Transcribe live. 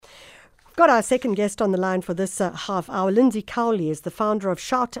Got our second guest on the line for this half hour. LINZI COWLEY is the founder of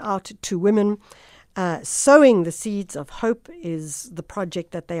Shout Out to Women. Sowing the Seeds of Hope is the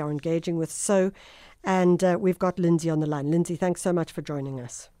project that they are engaging with. And we've got LINZI on the line. LINZI, thanks so much for joining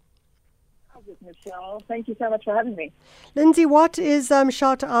us. Michelle, thank you so much for having me. LINZI, what is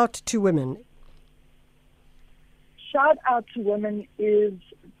Shout Out to Women? Shout Out to Women is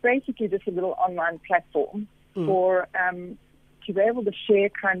basically just a little online platform for to be able to share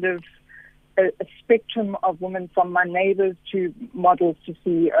kind of a spectrum of women, from my neighbors to models to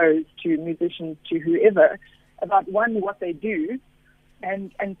CEOs to musicians to whoever, about one, what they do,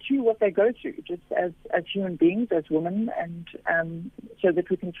 and two, what they go through, just as human beings, as women, and so that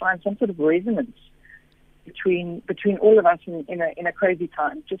we can find some sort of resonance between all of us in a crazy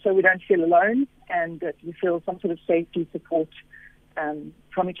time, just so we don't feel alone and that we feel some sort of safety, support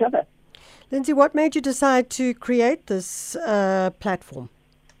from each other. LINZI, what made you decide to create this platform?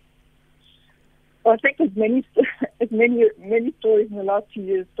 Well, I think as many stories in the last 2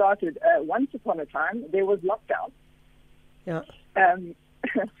 years started. Once upon a time, there was lockdown. Yeah.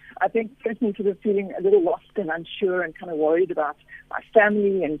 I think personally sort of feeling a little lost and unsure and kind of worried about my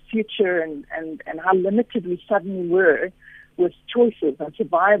family and future and how limited we suddenly were with choices and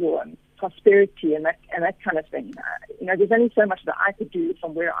survival and prosperity and that kind of thing. There's only so much that I could do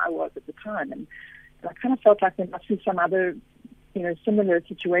from where I was at the time, and I kind of felt like there must be some other, similar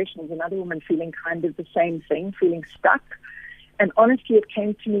situations, and other women feeling kind of the same thing, feeling stuck. And honestly, it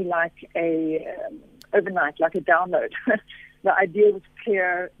came to me like overnight, like a download. The idea was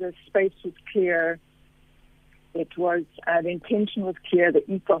clear, the space was clear, it was the intention was clear, the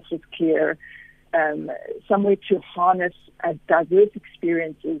ethos was clear. Somewhere to harness diverse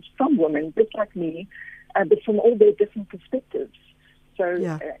experiences from women, just like me, but from all their different perspectives.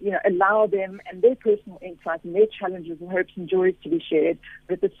 So, allow them and their personal insights and their challenges and hopes and joys to be shared,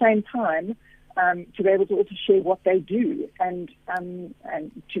 but at the same time, to be able to also share what they do and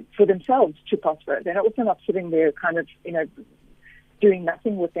for themselves to prosper. They're also not sitting there kind of, doing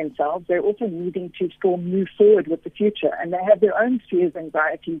nothing with themselves. They're also needing to still move forward with the future, and they have their own fears,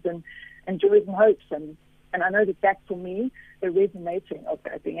 anxieties, and joys and hopes. And I know that for me, the resonating of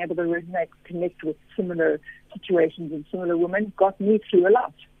that, being able to resonate, connect with similar situations and similar women, got me through a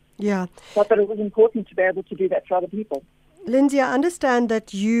lot. Yeah. So I thought it was important to be able to do that for other people. LINZI, I understand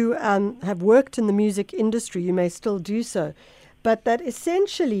that you have worked in the music industry. You may still do so. But that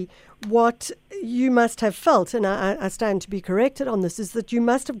essentially what you must have felt, and I stand to be corrected on this, is that you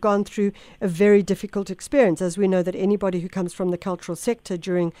must have gone through a very difficult experience. As we know that anybody who comes from the cultural sector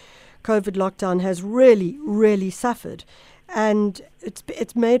during COVID lockdown has really, really suffered. And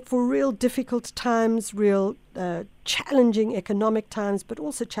it's made for real difficult times, real challenging economic times, but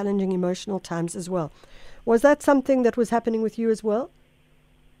also challenging emotional times as well. Was that something that was happening with you as well?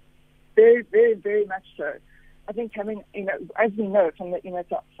 Very, very, very much so. I think having, as we know from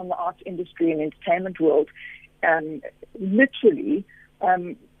the art industry and entertainment world, literally,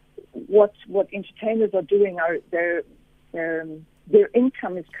 what entertainers are doing are their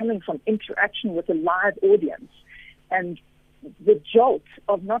income is coming from interaction with a live audience, and the jolt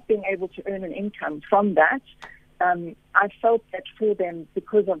of not being able to earn an income from that. I felt that for them,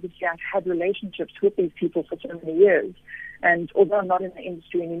 because obviously I've had relationships with these people for so many years, and although I'm not in the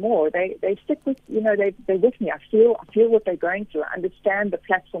industry anymore, they stick with, they're with me. I feel what they're going through. I understand the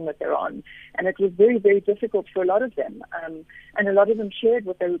platform that they're on, and it was very, very difficult for a lot of them. And a lot of them shared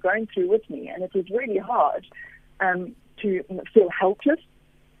what they were going through with me, and it was really hard to feel helpless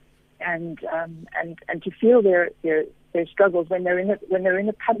and to feel their struggles when they're in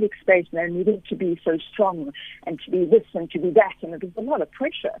a public space and they're needing to be so strong and to be this and to be that, and it was a lot of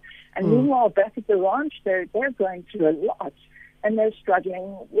pressure. And meanwhile, back at the ranch, they're going through a lot, and they're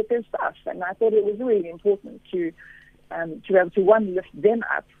struggling with their stuff. And I thought it was really important to be able to, one, lift them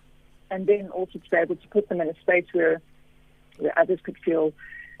up, and then also to be able to put them in a space where others could feel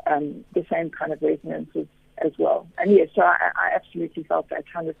the same kind of resonance as well. And yes, so I absolutely felt that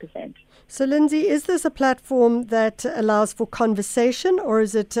 100%. So LINZI, is this a platform that allows for conversation, or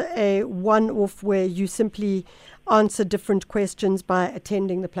is it a one-off where you simply answer different questions by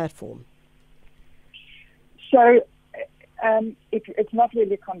attending the platform? So it's not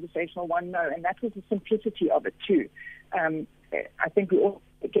really a conversational one, no, and that was the simplicity of it too. I think we all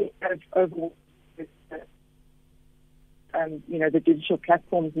get overwhelmed with the digital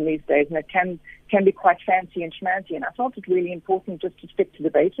platforms in these days, and it can be quite fancy and schmancy. And I felt it really important just to stick to the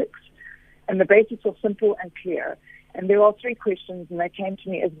basics. And the basics are simple and clear. And there are 3 questions, and they came to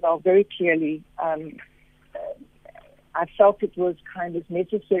me as well very clearly. I felt it was kind of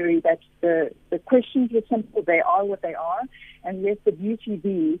necessary that the questions were simple, they are what they are, and let the beauty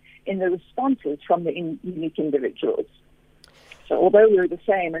be in the responses from the unique individuals. So although we're the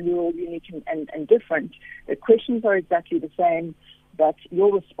same and we're all unique and different, the questions are exactly the same, but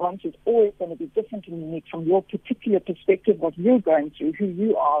your response is always going to be different and unique from your particular perspective, what you're going through, who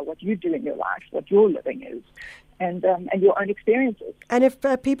you are, what you do in your life, what your living is, and your own experiences. And if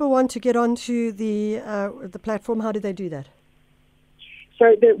people want to get onto the platform, how do they do that?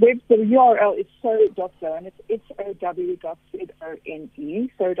 So the URL is sow.zone. It's sow.zone,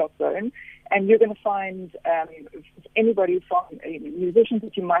 sow.zone. And you're going to find anybody from musicians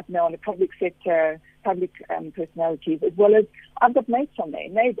that you might know in the public sector, public personalities, as well as I've got mates on there,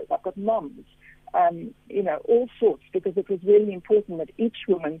 neighbors, I've got moms, all sorts, because it was really important that each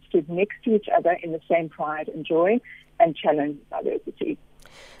woman stood next to each other in the same pride and joy and challenge diversity.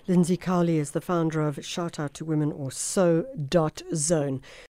 LINZI COWLEY is the founder of Shout Out to Women, or Sow.zone.